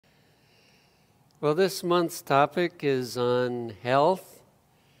Well, this month's topic is on health,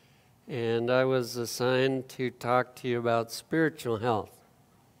 and I was assigned to talk to you about spiritual health.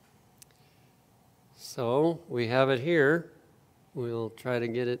 So we have it here. We'll try to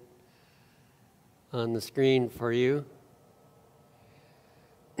get it on the screen for you.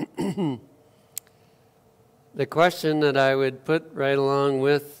 The question that I would put right along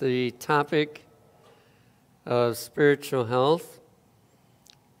with the topic of spiritual health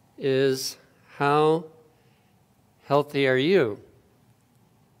is, how healthy are you?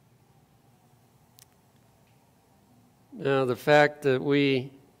 Now, the fact that we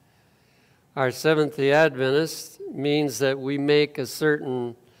are Seventh-day Adventists means that we make a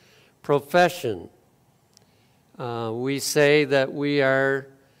certain profession. We say that we are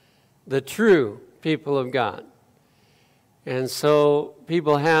the true people of God. And so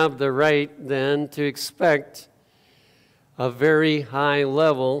people have the right then to expect a very high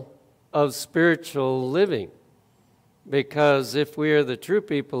level of spiritual living. Because if we are the true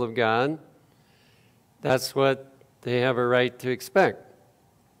people of God, that's what they have a right to expect.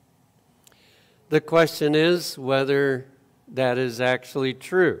 The question is whether that is actually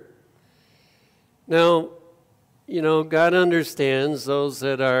true. Now, God understands those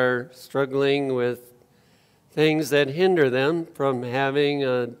that are struggling with things that hinder them from having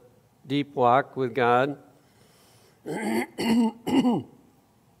a deep walk with God.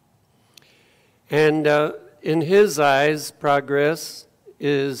 And in His eyes, progress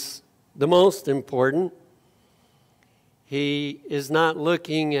is the most important. He is not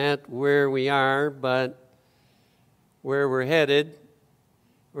looking at where we are, but where we're headed,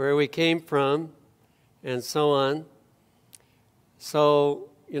 where we came from, and so on. So,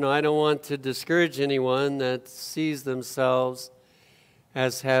 I don't want to discourage anyone that sees themselves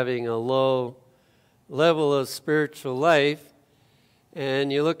as having a low level of spiritual life,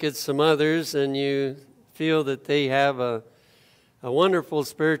 and you look at some others and you feel that they have a wonderful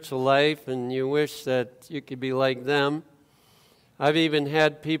spiritual life and you wish that you could be like them. I've even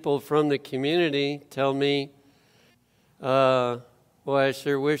had people from the community tell me, boy, I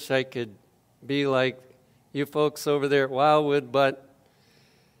sure wish I could be like you folks over there at Wildwood, but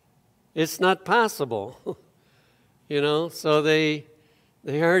it's not possible. So they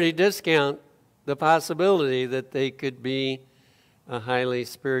already discount the possibility that they could be a highly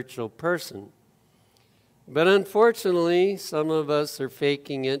spiritual person. But unfortunately, some of us are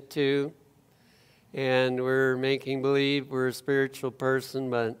faking it too, and we're making believe we're a spiritual person,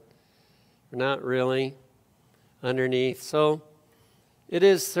 but we're not really underneath. So it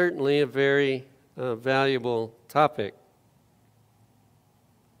is certainly a very valuable topic.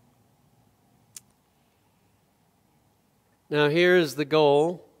 Now, here's the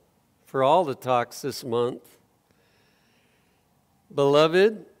goal for all the talks this month.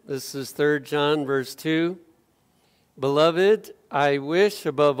 Beloved, this is 3 John verse 2. Beloved, I wish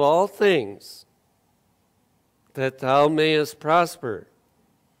above all things that thou mayest prosper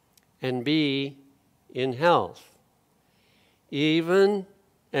and be in health, even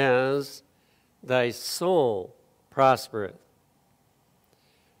as thy soul prospereth.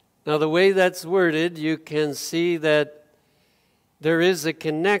 Now, the way that's worded, you can see that there is a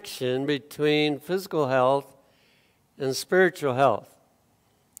connection between physical health and spiritual health.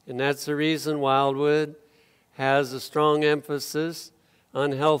 And that's the reason Wildwood has a strong emphasis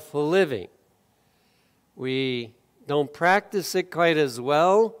on healthful living. We don't practice it quite as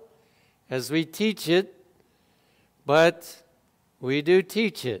well as we teach it, but we do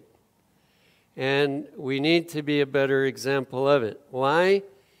teach it. And we need to be a better example of it. Why?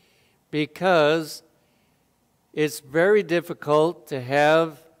 Because it's very difficult to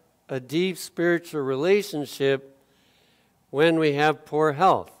have a deep spiritual relationship when we have poor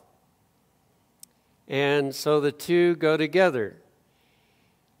health. And so the two go together.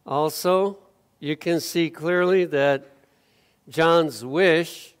 Also, you can see clearly that John's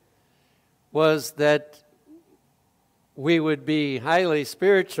wish was that we would be highly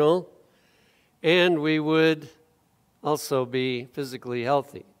spiritual and we would also be physically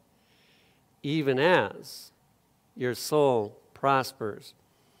healthy, even as your soul prospers.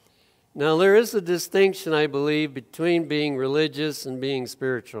 Now, there is a distinction, I believe, between being religious and being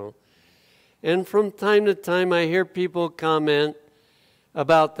spiritual. And from time to time, I hear people comment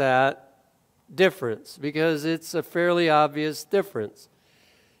about that difference, because it's a fairly obvious difference.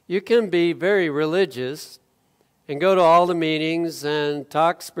 You can be very religious and go to all the meetings and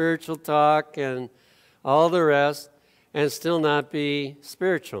talk spiritual talk and all the rest and still not be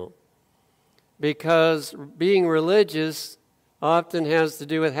spiritual. Because being religious often has to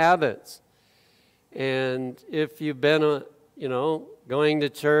do with habits. And if you've been, going to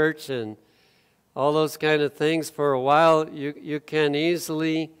church and all those kind of things for a while, you can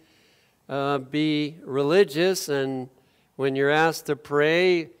easily be religious, and when you're asked to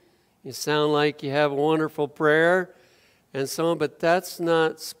pray, you sound like you have a wonderful prayer and so on, but that's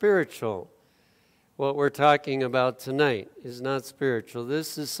not spiritual. What we're talking about tonight is not spiritual.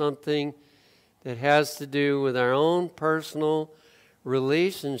 This is something that has to do with our own personal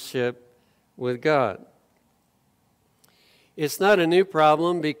relationship with God. It's not a new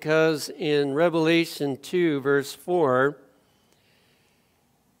problem because in Revelation 2, verse 4,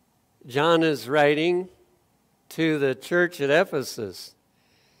 John is writing to the church at Ephesus.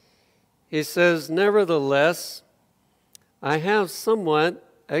 He says, "Nevertheless, I have somewhat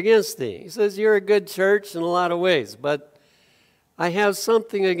against thee." He says, "You're a good church in a lot of ways, but I have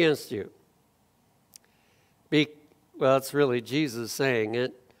something against you." Well, it's really Jesus saying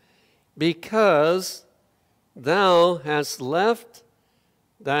it. "Because thou hast left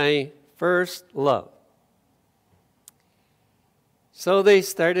thy first love." So they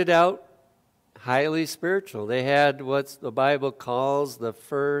started out highly spiritual. They had what the Bible calls the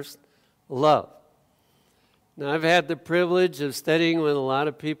first love. Now, I've had the privilege of studying with a lot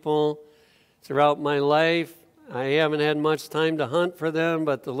of people throughout my life. I haven't had much time to hunt for them,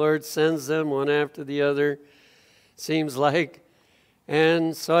 but the Lord sends them one after the other, seems like.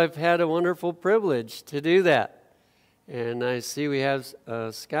 And so I've had a wonderful privilege to do that. And I see we have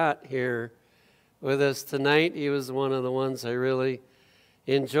Scott here with us tonight. He was one of the ones I really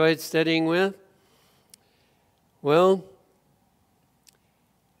enjoyed studying with. Well,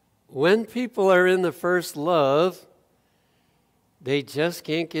 when people are in the first love, they just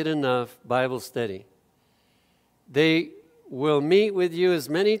can't get enough Bible study. They will meet with you as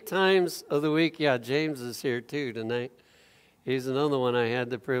many times of the week. Yeah, James is here too tonight. He's another one I had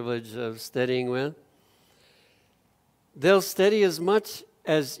the privilege of studying with. They'll study as much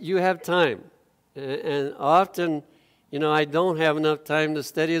as you have time. And often, I don't have enough time to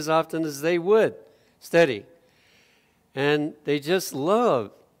study as often as they would study. And they just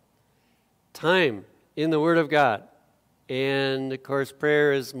love time in the Word of God. And, of course,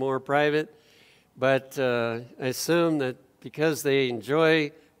 prayer is more private. But I assume that because they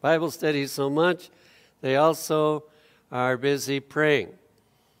enjoy Bible study so much, they also are busy praying.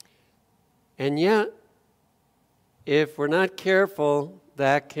 And yet, if we're not careful,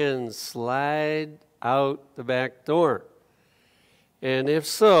 that can slide out the back door. And if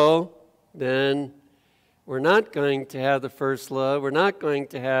so, then we're not going to have the first love. We're not going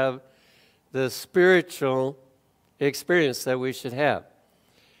to have the spiritual experience that we should have.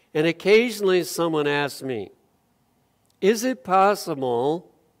 And occasionally someone asks me, is it possible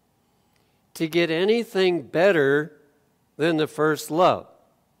to get anything better than the first love?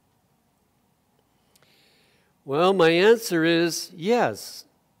 Well, my answer is yes.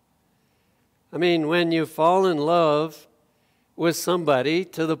 I mean, when you fall in love with somebody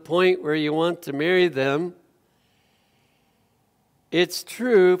to the point where you want to marry them, it's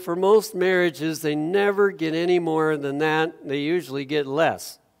true for most marriages, they never get any more than that. They usually get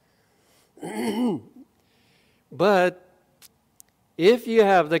less. But if you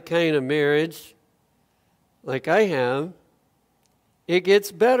have the kind of marriage like I have, it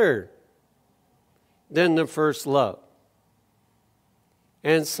gets better than the first love.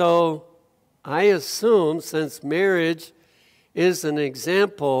 And so I assume, since marriage is an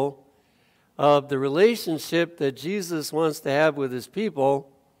example of the relationship that Jesus wants to have with his people,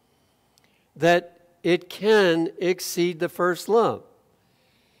 that it can exceed the first love.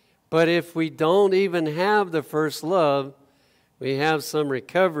 But if we don't even have the first love, we have some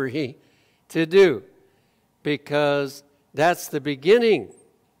recovery to do, because that's the beginning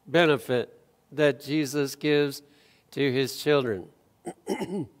benefit that Jesus gives to his children.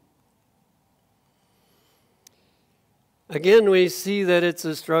 Again, we see that it's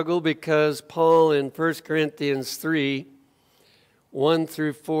a struggle because Paul in 1 Corinthians 3, 1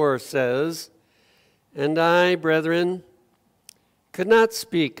 through 4 says, "And I, brethren, could not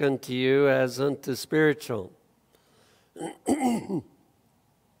speak unto you as unto spiritual." It's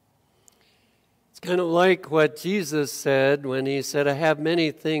kind of like what Jesus said when he said, "I have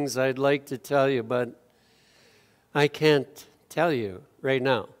many things I'd like to tell you, but I can't tell you right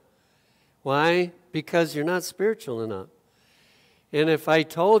now." Why? Because you're not spiritual enough. And if I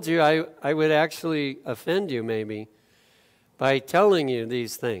told you, I would actually offend you maybe by telling you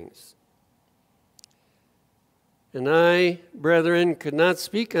these things. "And I, brethren, could not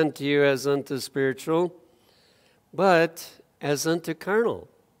speak unto you as unto spiritual, but as unto carnal,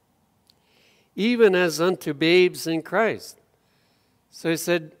 even as unto babes in Christ." So he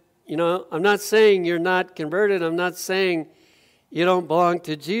said, I'm not saying you're not converted. I'm not saying you don't belong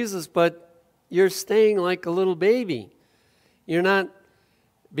to Jesus, but you're staying like a little baby. You're not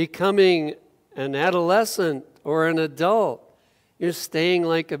becoming an adolescent or an adult. You're staying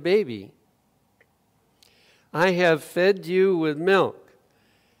like a baby. I have fed you with milk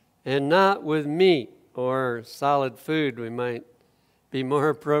and not with meat or solid food. We might be more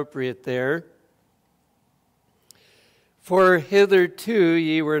appropriate there. For hitherto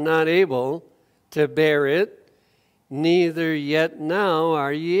ye were not able to bear it, neither yet now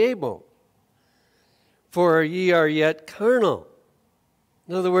are ye able. For ye are yet carnal.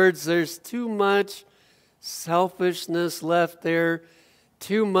 In other words, there's too much selfishness left there,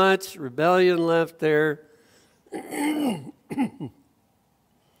 too much rebellion left there. And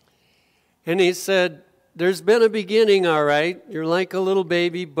he said, there's been a beginning, all right. You're like a little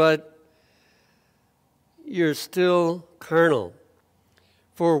baby, but you're still carnal.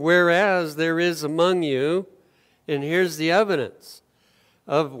 For whereas there is among you, and here's the evidence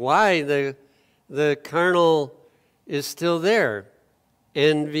of why the carnal is still there,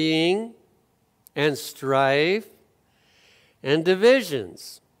 envying and strife and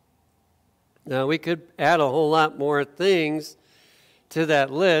divisions. Now, we could add a whole lot more things to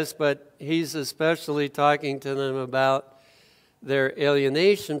that list, but he's especially talking to them about their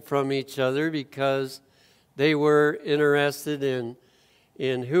alienation from each other because they were interested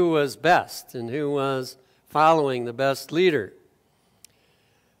in who was best and who was following the best leader.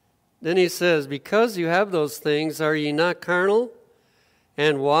 Then he says, because you have those things, are ye not carnal,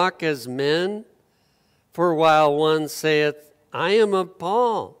 and walk as men? For while one saith, I am of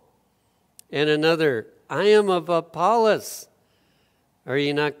Paul, and another, I am of Apollos, are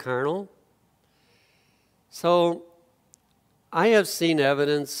ye not carnal? So I have seen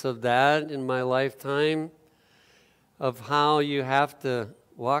evidence of that in my lifetime, of how you have to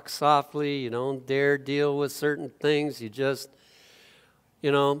walk softly. You don't dare deal with certain things. You just,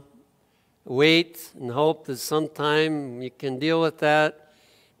 wait and hope that sometime you can deal with that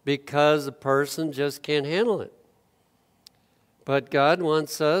because a person just can't handle it. But God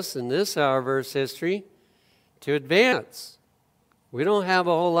wants us in this hour verse history to advance. We don't have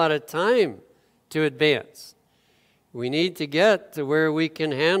a whole lot of time to advance. We need to get to where we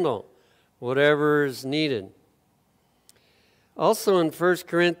can handle whatever is needed. Also in 1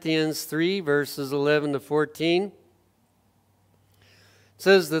 Corinthians 3, verses 11 to 14, it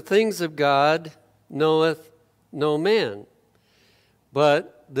says, the things of God knoweth no man,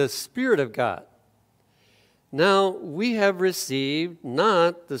 but the Spirit of God. Now we have received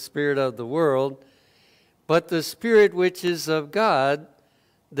not the spirit of the world, but the Spirit which is of God,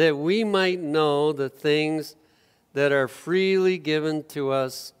 that we might know the things that are freely given to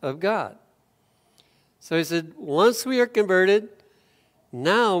us of God. So he said, once we are converted,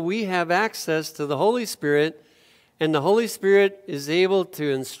 now we have access to the Holy Spirit, and the Holy Spirit is able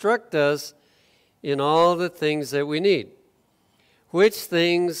to instruct us in all the things that we need, which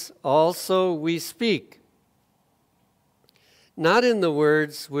things also we speak, not in the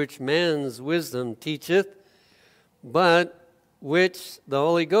words which man's wisdom teacheth, but which the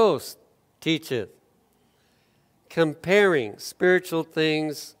Holy Ghost teacheth, comparing spiritual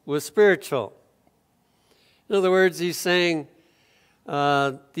things with spiritual. In other words, he's saying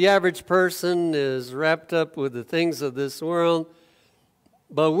the average person is wrapped up with the things of this world,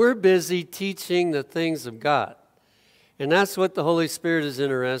 but we're busy teaching the things of God. And that's what the Holy Spirit is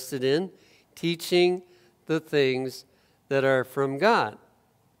interested in, teaching the things that are from God.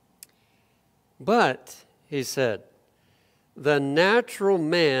 But, he said, the natural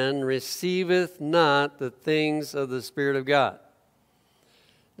man receiveth not the things of the Spirit of God.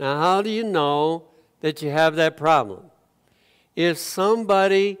 Now, how do you know that you have that problem? If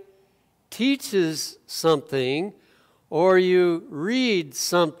somebody teaches something or you read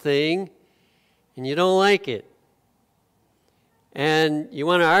something and you don't like it and you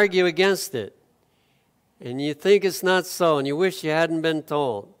want to argue against it and you think it's not so and you wish you hadn't been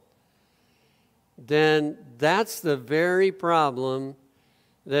told, then that's the very problem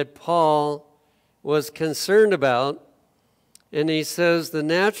that Paul was concerned about. And he says, the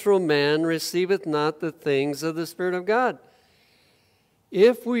natural man receiveth not the things of the Spirit of God.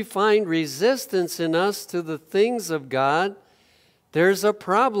 If we find resistance in us to the things of God, there's a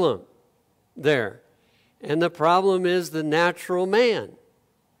problem there. And the problem is the natural man.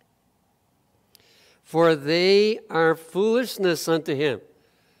 For they are foolishness unto him.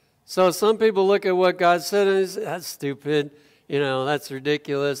 So some people look at what God said and say, that's stupid. That's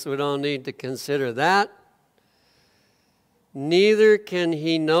ridiculous. We don't need to consider that. Neither can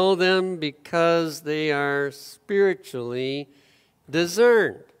he know them because they are spiritually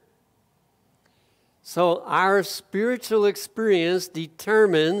discerned. So our spiritual experience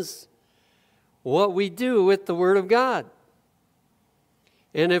determines what we do with the Word of God.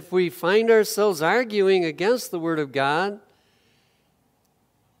 And if we find ourselves arguing against the Word of God,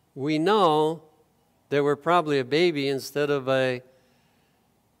 we know that we're probably a baby instead of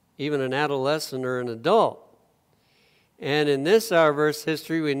even an adolescent or an adult. And in this our verse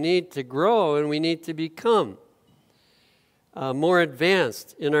history, we need to grow and we need to become more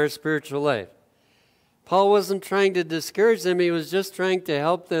advanced in our spiritual life. Paul wasn't trying to discourage them. He was just trying to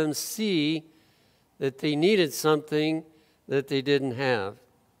help them see that they needed something that they didn't have.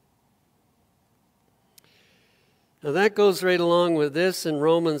 Now that goes right along with this. In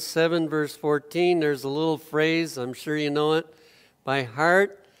Romans 7, verse 14, there's a little phrase, I'm sure you know it by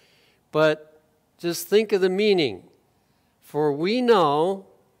heart, but just think of the meaning. For we know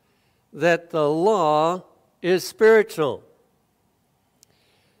that the law is spiritual.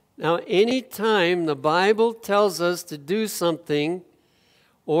 Now, anytime the Bible tells us to do something,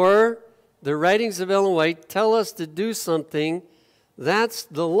 or the writings of Ellen White tell us to do something, that's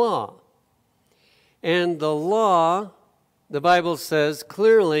the law. And the law, the Bible says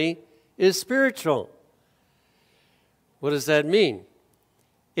clearly, is spiritual. What does that mean?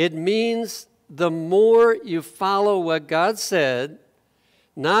 It means the more you follow what God said,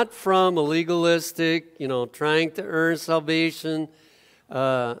 not from a legalistic, trying to earn salvation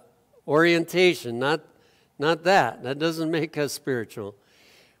orientation, not that. That doesn't make us spiritual.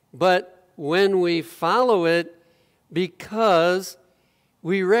 But when we follow it because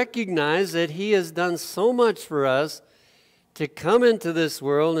we recognize that He has done so much for us to come into this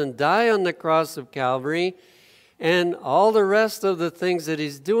world and die on the cross of Calvary and all the rest of the things that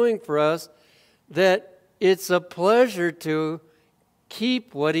He's doing for us, that it's a pleasure to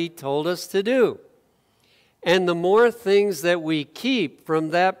keep what He told us to do. And the more things that we keep from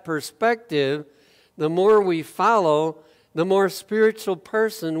that perspective, the more we follow, the more spiritual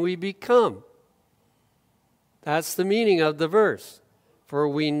person we become. That's the meaning of the verse. For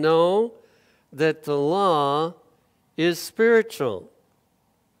we know that the law is spiritual.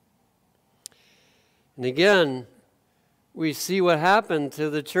 And again, we see what happened to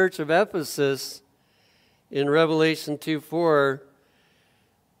the church of Ephesus in Revelation 2:4.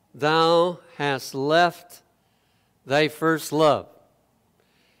 Thou hast left thy first love.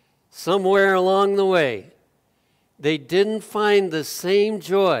 Somewhere along the way, they didn't find the same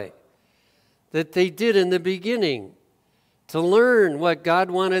joy that they did in the beginning to learn what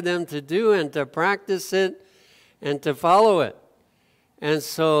God wanted them to do and to practice it and to follow it. And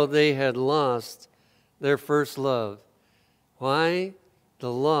so they had lost their first love. Why?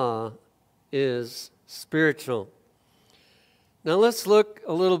 The law is spiritual. Now let's look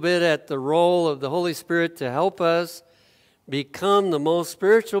a little bit at the role of the Holy Spirit to help us become the most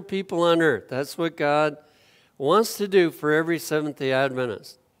spiritual people on earth. That's what God wants to do for every Seventh-day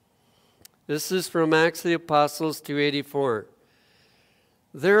Adventist. This is from Acts of the Apostles 2:84.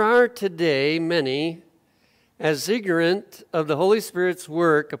 There are today many as ignorant of the Holy Spirit's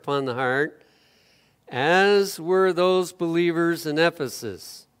work upon the heart as were those believers in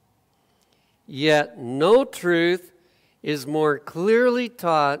Ephesus. Yet no truth is more clearly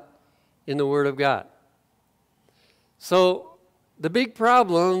taught in the Word of God. So the big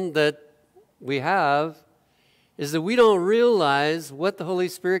problem that we have is that we don't realize what the Holy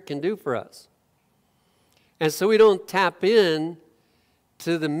Spirit can do for us. And so we don't tap in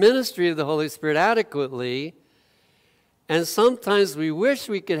to the ministry of the Holy Spirit adequately. And sometimes we wish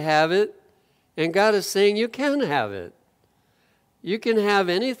we could have it, and God is saying you can have it. You can have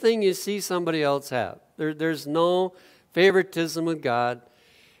anything you see somebody else have. There's no favoritism with God.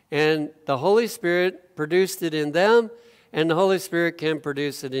 And the Holy Spirit produced it in them, and the Holy Spirit can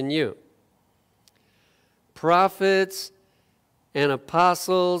produce it in you. Prophets and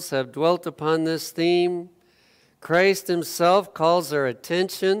apostles have dwelt upon this theme. Christ Himself calls our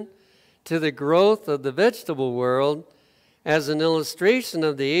attention to the growth of the vegetable world as an illustration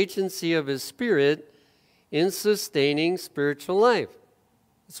of the agency of His Spirit in sustaining spiritual life.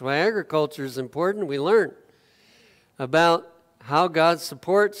 That's why agriculture is important. We learn about how God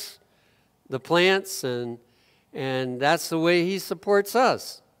supports the plants, and that's the way He supports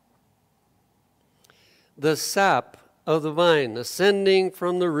us. The sap of the vine ascending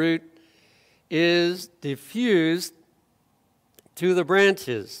from the root is diffused to the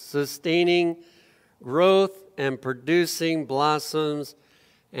branches, sustaining growth and producing blossoms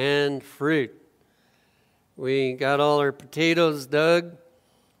and fruit. We got all our potatoes dug.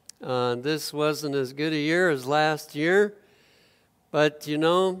 This wasn't as good a year as last year, but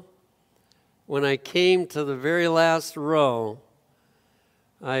when I came to the very last row,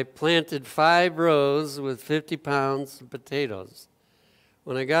 I planted 5 rows with 50 pounds of potatoes.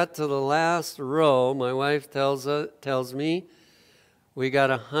 when I got to the last row, my wife tells me we got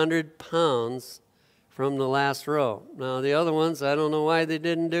 100 pounds from the last row. Now, the other ones, I don't know why they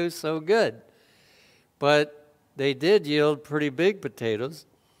didn't do so good. But they did yield pretty big potatoes.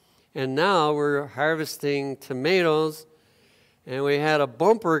 And now we're harvesting tomatoes, and we had a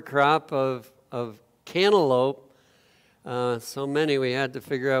bumper crop of cantaloupe. So many we had to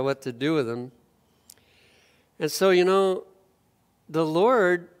figure out what to do with them. And so, you know, the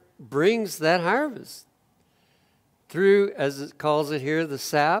Lord brings that harvest through, as it calls it here, the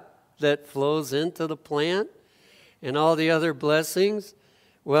sap that flows into the plant and all the other blessings.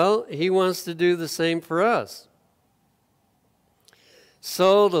 Well, he wants to do the same for us.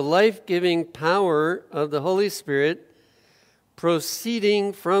 So the life-giving power of the Holy Spirit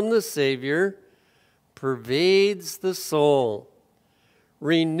proceeding from the Savior pervades the soul,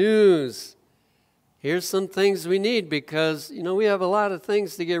 renews. Here's some things we need because, you know, we have a lot of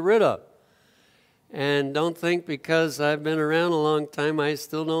things to get rid of. And don't think because I've been around a long time, I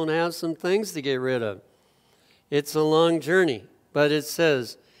still don't have some things to get rid of. It's a long journey. But it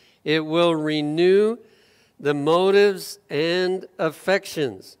says, it will renew the motives and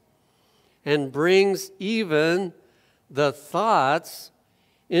affections and brings even the thoughts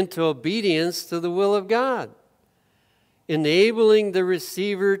into obedience to the will of God, enabling the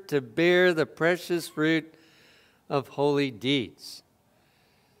receiver to bear the precious fruit of holy deeds.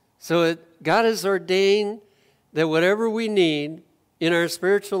 So God has ordained that whatever we need in our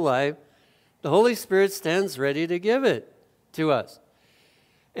spiritual life, the Holy Spirit stands ready to give it to us.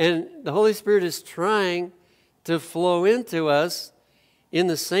 And the Holy Spirit is trying to flow into us in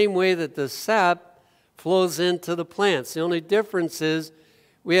the same way that the sap flows into the plants. The only difference is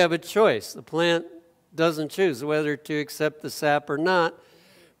we have a choice. The plant doesn't choose whether to accept the sap or not,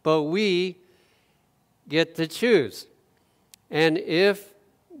 but we get to choose.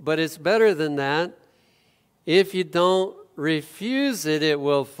 But it's better than that. If you don't refuse it, it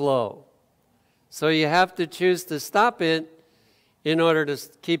will flow. So you have to choose to stop it in order to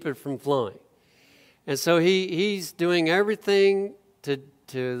keep it from flowing. And so he's doing everything to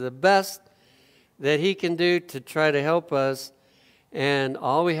the best that he can do to try to help us. And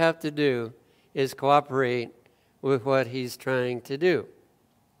all we have to do is cooperate with what he's trying to do.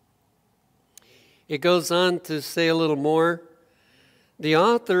 It goes on to say a little more. The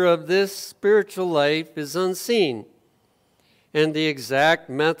author of this spiritual life is unseen, and the exact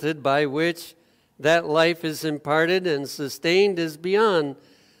method by which that life is imparted and sustained is beyond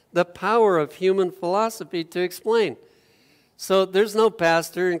the power of human philosophy to explain. So there's no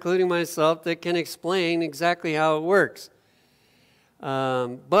pastor, including myself, that can explain exactly how it works.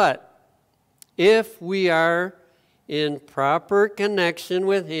 But if we are in proper connection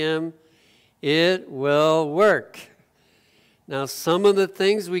with him, it will work. Now, some of the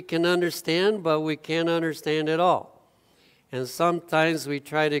things we can understand, but we can't understand it all. And sometimes we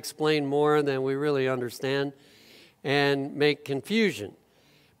try to explain more than we really understand and make confusion.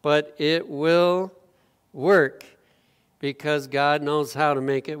 But it will work because God knows how to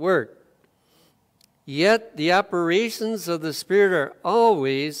make it work. Yet the operations of the Spirit are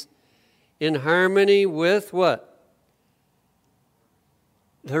always in harmony with what?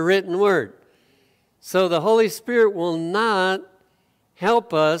 The written word. So the Holy Spirit will not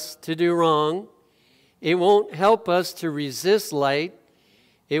help us to do wrong. It won't help us to resist light.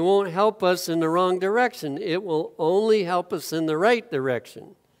 It won't help us in the wrong direction. It will only help us in the right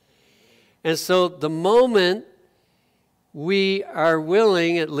direction. And so the moment we are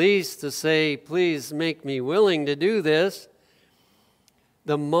willing at least to say, please make me willing to do this,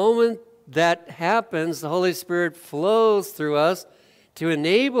 the moment that happens, the Holy Spirit flows through us to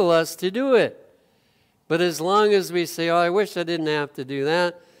enable us to do it. But as long as we say, oh, I wish I didn't have to do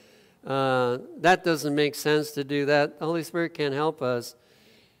that, that doesn't make sense to do that, the Holy Spirit can't help us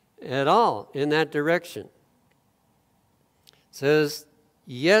at all in that direction. It says,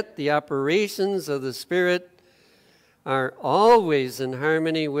 yet the operations of the Spirit are always in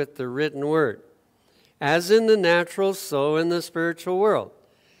harmony with the written word. As in the natural, so in the spiritual world.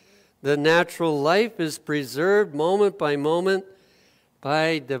 The natural life is preserved moment by moment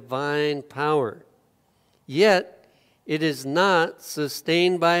by divine power. Yet, it is not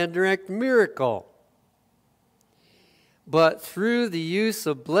sustained by a direct miracle, but through the use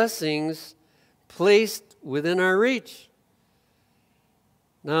of blessings placed within our reach.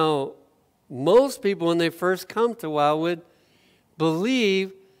 Now, most people, when they first come to Wildwood,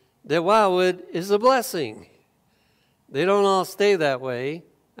 believe that Wildwood is a blessing. They don't all stay that way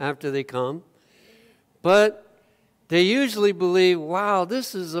after they come, but they usually believe, wow,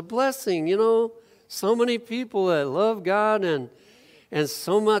 this is a blessing, you know. So many people that love God and and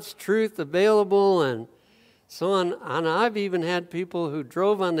so much truth available and so on. And I've even had people who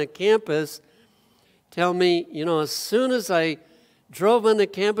drove on the campus tell me, as soon as I drove on the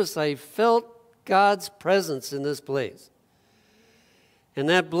campus, I felt God's presence in this place. And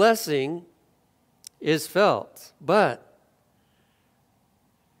that blessing is felt, but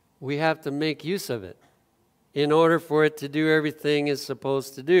we have to make use of it in order for it to do everything it's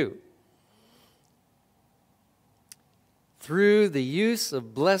supposed to do. Through the use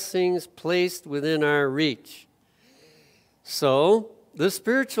of blessings placed within our reach. So, the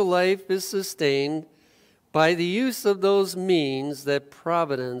spiritual life is sustained by the use of those means that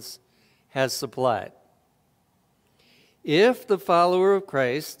providence has supplied. If the follower of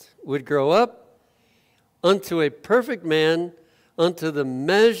Christ would grow up unto a perfect man, unto the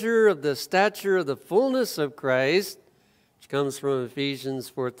measure of the stature of the fullness of Christ, which comes from Ephesians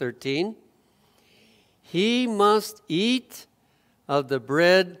 4:13, he must eat of the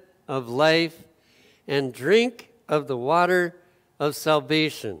bread of life and drink of the water of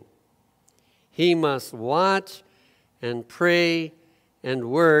salvation. He must watch and pray and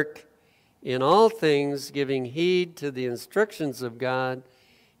work in all things, giving heed to the instructions of God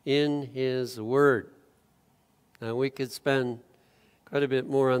in His Word. Now, we could spend quite a bit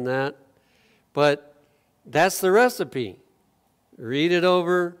more on that, but that's the recipe. Read it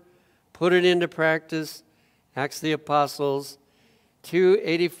over, put it into practice. Acts of the Apostles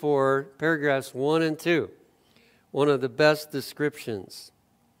 284, paragraphs 1 and 2. One of the best descriptions.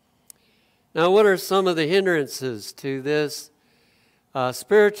 Now, what are some of the hindrances to this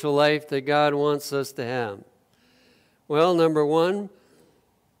spiritual life that God wants us to have? Well, number one,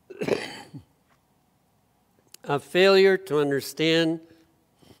 a failure to understand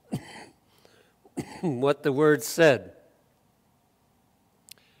what the Word said.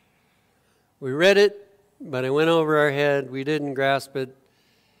 We read it, but it went over our head. We didn't grasp it.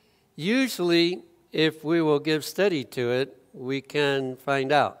 Usually, if we will give study to it, we can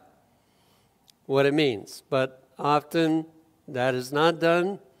find out what it means. But often that is not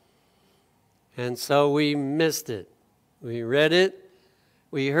done, and so we missed it. We read it,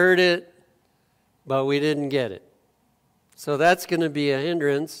 we heard it, but we didn't get it. So that's going to be a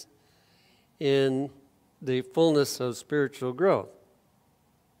hindrance in the fullness of spiritual growth.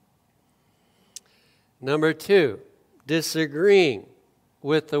 Number two, disagreeing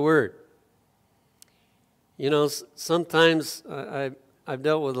with the Word. Sometimes I've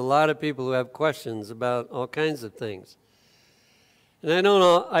dealt with a lot of people who have questions about all kinds of things. And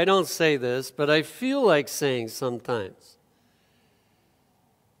I don't say this, but I feel like saying sometimes,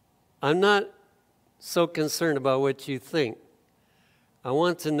 I'm not so concerned about what you think. I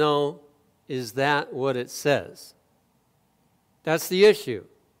want to know, is that what it says? That's the issue.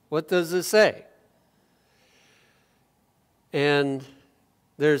 What does it say? And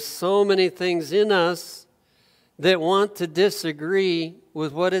there's so many things in us that want to disagree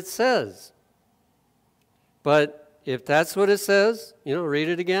with what it says. But if that's what it says, read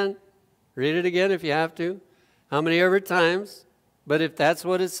it again. Read it again if you have to. How many ever times? But if that's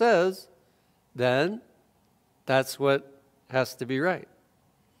what it says, then that's what has to be right.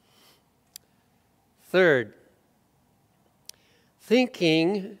 Third,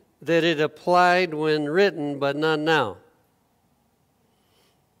 thinking that it applied when written, but not now.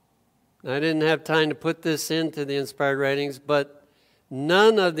 I didn't have time to put this into the inspired writings, but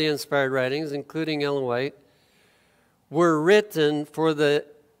none of the inspired writings, including Ellen White, were written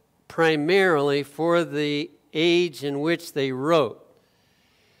primarily for the age in which they wrote.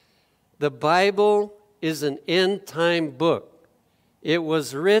 The Bible is an end-time book. It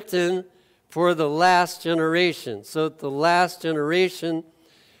was written for the last generation, so that the last generation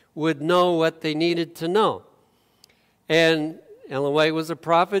would know what they needed to know. And Ellen White was a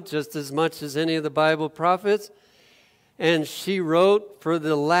prophet just as much as any of the Bible prophets, and she wrote for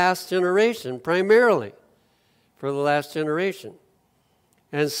the last generation, primarily for the last generation.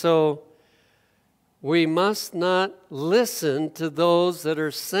 And so we must not listen to those that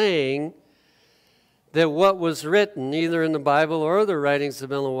are saying that what was written, either in the Bible or the writings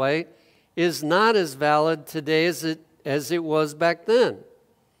of Ellen White, is not as valid today as it was back then.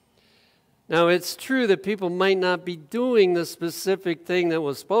 Now, it's true that people might not be doing the specific thing that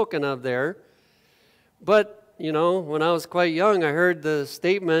was spoken of there, but, when I was quite young, I heard the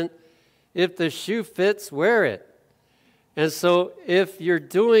statement, if the shoe fits, wear it. And so if you're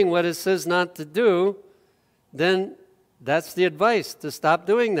doing what it says not to do, then that's the advice, to stop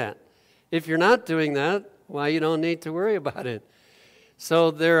doing that. If you're not doing that, well, you don't need to worry about it. So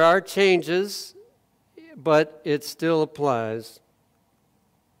there are changes, but it still applies.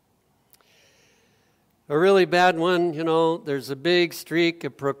 A really bad one, you know, there's a big streak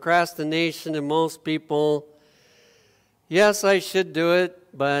of procrastination in most people. Yes, I should do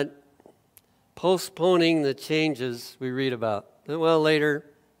it, but postponing the changes we read about. Well, later,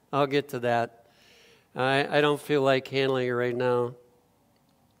 I'll get to that. I don't feel like handling it right now.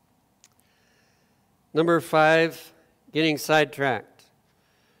 Number 5, getting sidetracked.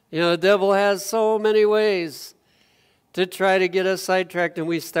 You know, the devil has so many ways to try to get us sidetracked, and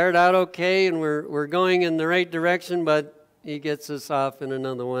we start out okay and we're going in the right direction, but he gets us off in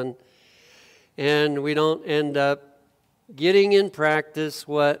another one, and we don't end up getting in practice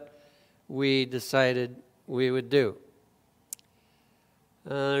what we decided we would do.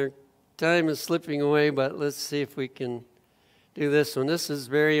 Our time is slipping away, but let's see if we can do this one. This is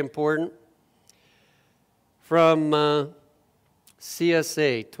very important. From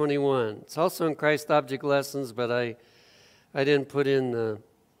CSA 21. It's also in Christ Object Lessons, but I didn't put in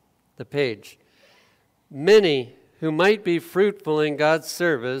the page. Many who might be fruitful in God's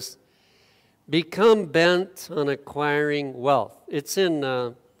service become bent on acquiring wealth. It's in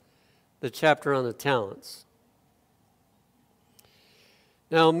the chapter on the talents.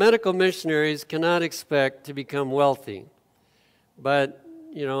 Now, medical missionaries cannot expect to become wealthy, but,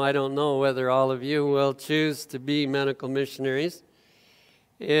 you know, I don't know whether all of you will choose to be medical missionaries.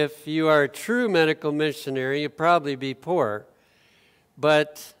 If you are a true medical missionary, you'll probably be poor.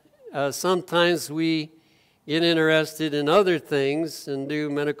 But sometimes we get interested in other things and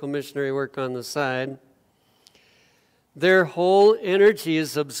do medical missionary work on the side. Their whole energy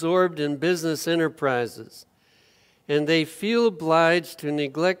is absorbed in business enterprises, and they feel obliged to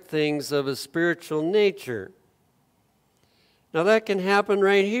neglect things of a spiritual nature. Now that can happen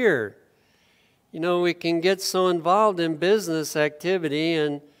right here. You know, we can get so involved in business activity,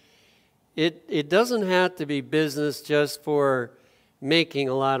 and it doesn't have to be business just for making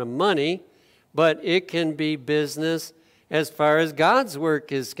a lot of money, but it can be business as far as God's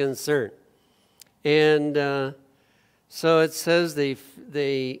work is concerned. And so it says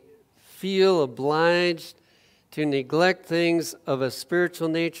they feel obliged to neglect things of a spiritual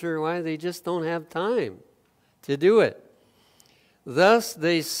nature. Why? They just don't have time to do it. Thus,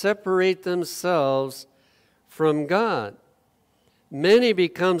 they separate themselves from God. Many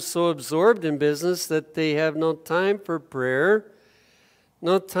become so absorbed in business that they have no time for prayer,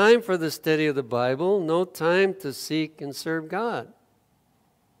 no time for the study of the Bible, no time to seek and serve God.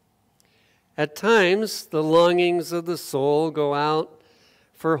 At times, the longings of the soul go out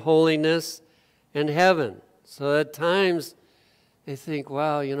for holiness and heaven. So at times, they think,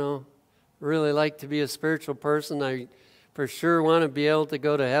 wow, you know, I really like to be a spiritual person. I for sure want to be able to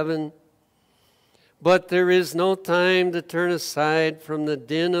go to heaven. But there is no time to turn aside from the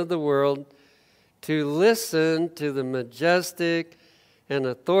din of the world to listen to the majestic and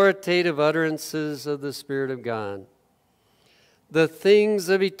authoritative utterances of the Spirit of God. The things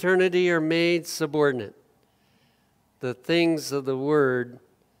of eternity are made subordinate. The things of the Word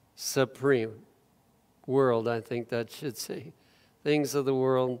supreme. World, I think that should say. Things of the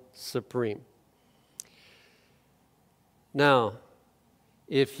world supreme. Now,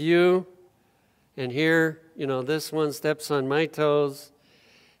 if you, and here, you know, this one steps on my toes,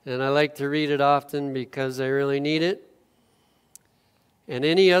 and I like to read it often because I really need it. And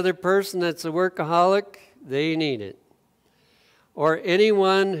any other person that's a workaholic, they need it. Or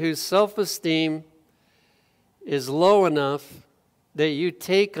anyone whose self-esteem is low enough that you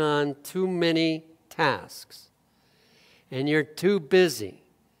take on too many tasks and you're too busy.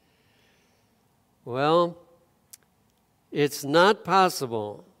 Well, it's not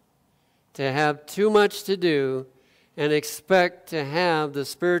possible to have too much to do and expect to have the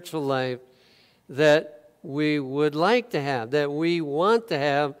spiritual life that we would like to have, that we want to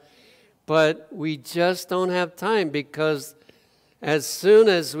have, but we just don't have time, because as soon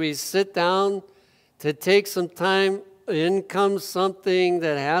as we sit down to take some time, in comes something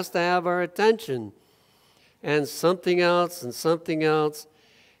that has to have our attention, and something else,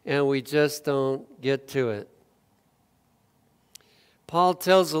 and we just don't get to it. Paul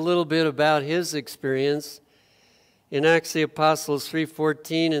tells a little bit about his experience in Acts of the Apostles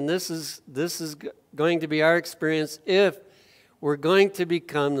 3:14, and this is going to be our experience if we're going to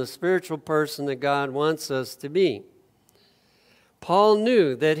become the spiritual person that God wants us to be. Paul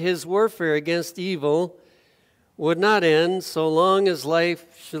knew that his warfare against evil would not end so long as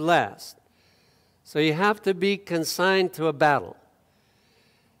life should last. So you have to be consigned to a battle.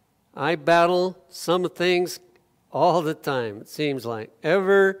 I battle some things all the time, it seems like.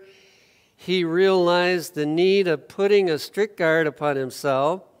 Ever he realized the need of putting a strict guard upon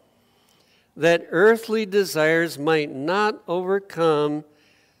himself, that earthly desires might not overcome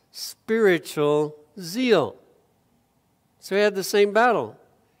spiritual zeal. So he had the same battle.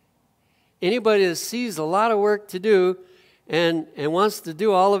 Anybody that sees a lot of work to do and wants to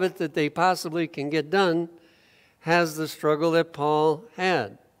do all of it that they possibly can get done has the struggle that Paul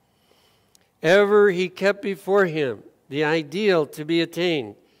had. Ever he kept before him the ideal to be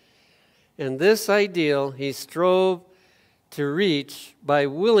attained. And this ideal he strove to reach by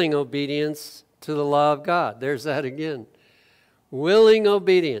willing obedience to the law of God. There's that again. Willing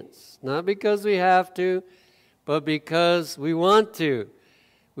obedience. Not because we have to, but because we want to.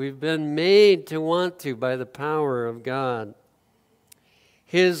 We've been made to want to by the power of God.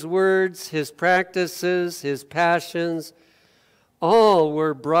 His words, his practices, his passions, all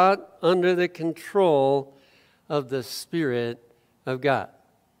were brought under the control of the Spirit of God.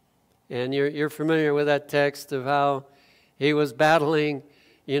 And you're familiar with that text of how he was battling,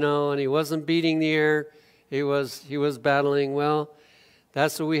 and he wasn't beating the air. He was battling. Well,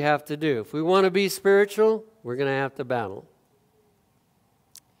 that's what we have to do. If we want to be spiritual, we're going to have to battle.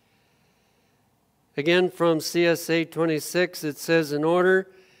 Again, from CSA 26, it says, in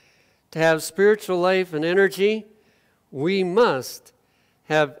order to have spiritual life and energy, we must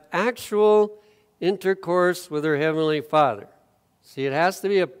have actual intercourse with our Heavenly Father. See, it has to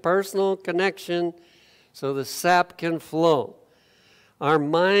be a personal connection so the sap can flow. Our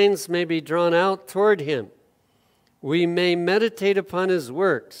minds may be drawn out toward Him. We may meditate upon His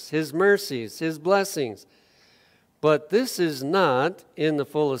works, His mercies, His blessings. But this is not, in the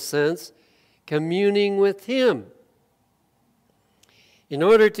fullest sense, communing with Him. In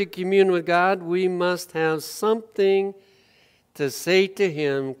order to commune with God, we must have something to say to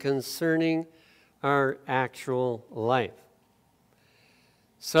Him concerning our actual life.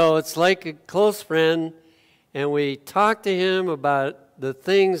 So it's like a close friend, and we talk to Him about the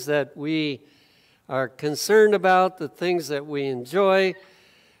things that we are concerned about, the things that we enjoy,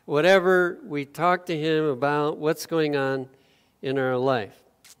 whatever, we talk to Him about what's going on in our life.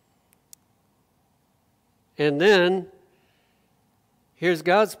 And then, here's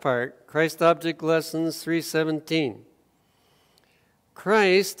God's part, Christ Object Lessons 3:17.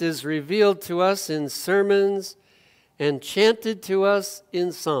 Christ is revealed to us in sermons and chanted to us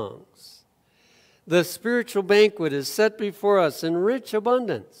in songs. The spiritual banquet is set before us in rich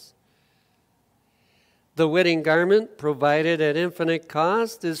abundance. The wedding garment, provided at infinite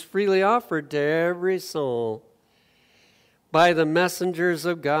cost, is freely offered to every soul. By the messengers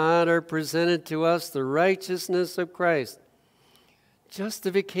of God are presented to us the righteousness of Christ,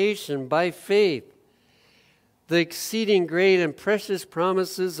 justification by faith, the exceeding great and precious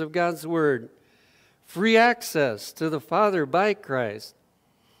promises of God's Word, free access to the Father by Christ,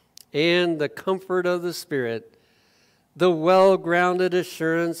 and the comfort of the Spirit, the well-grounded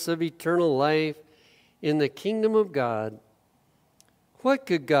assurance of eternal life in the kingdom of God. What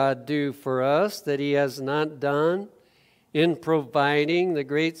could God do for us that He has not done in providing the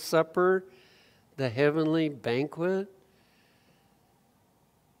great supper, the heavenly banquet?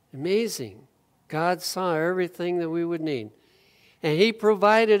 Amazing. God saw everything that we would need. And He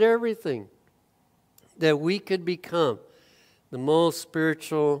provided everything that we could become the most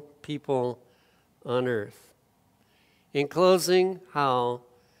spiritual people on earth. In closing, how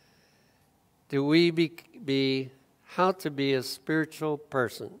do we how to be a spiritual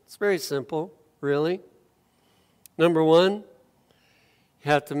person? It's very simple, really. Number one,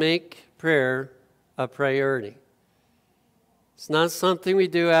 you have to make prayer a priority. It's not something we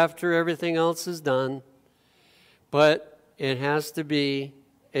do after everything else is done, but it has to be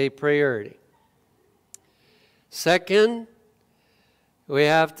a priority. Second, we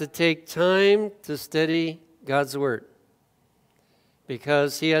have to take time to study God's Word,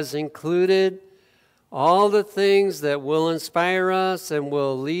 because He has included all the things that will inspire us and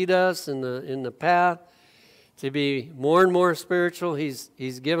will lead us in the path to be more and more spiritual.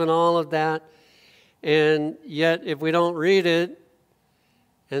 He's given all of that. And yet, if we don't read it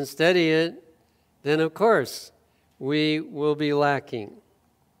and study it, then of course we will be lacking.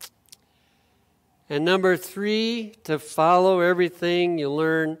 And number three, to follow everything you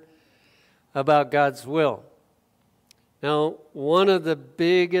learn about God's will. Now, one of the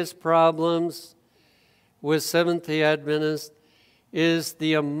biggest problems with Seventh-day Adventists is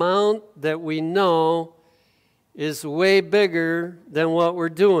the amount that we know is way bigger than what we're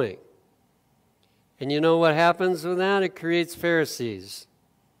doing. And you know what happens with that? It creates Pharisees.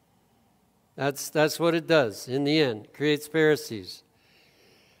 That's what it does in the end. It creates Pharisees.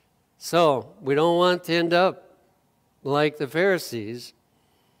 So we don't want to end up like the Pharisees.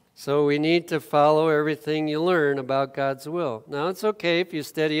 So we need to follow everything you learn about God's will. Now, it's okay if you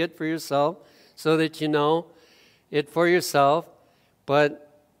study it for yourself so that you know it for yourself.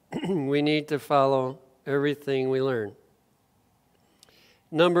 But we need to follow everything we learn.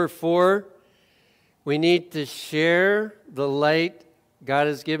 Number 4, we need to share the light God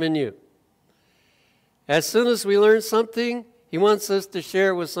has given you. As soon as we learn something, He wants us to share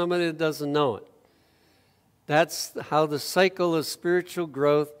it with somebody that doesn't know it. That's how the cycle of spiritual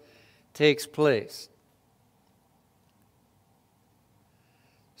growth takes place.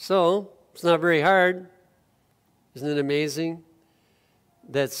 So, it's not very hard. Isn't it amazing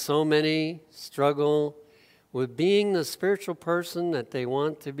that so many struggle with being the spiritual person that they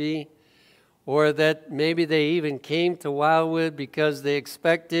want to be? Or that maybe they even came to Wildwood because they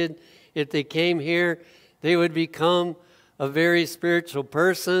expected if they came here, they would become a very spiritual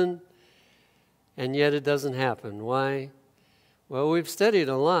person, and yet it doesn't happen. Why? Well, we've studied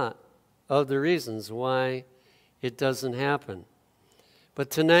a lot of the reasons why it doesn't happen. But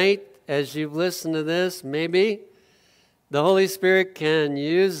tonight, as you've listened to this, maybe the Holy Spirit can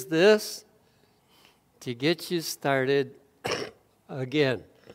use this to get you started again.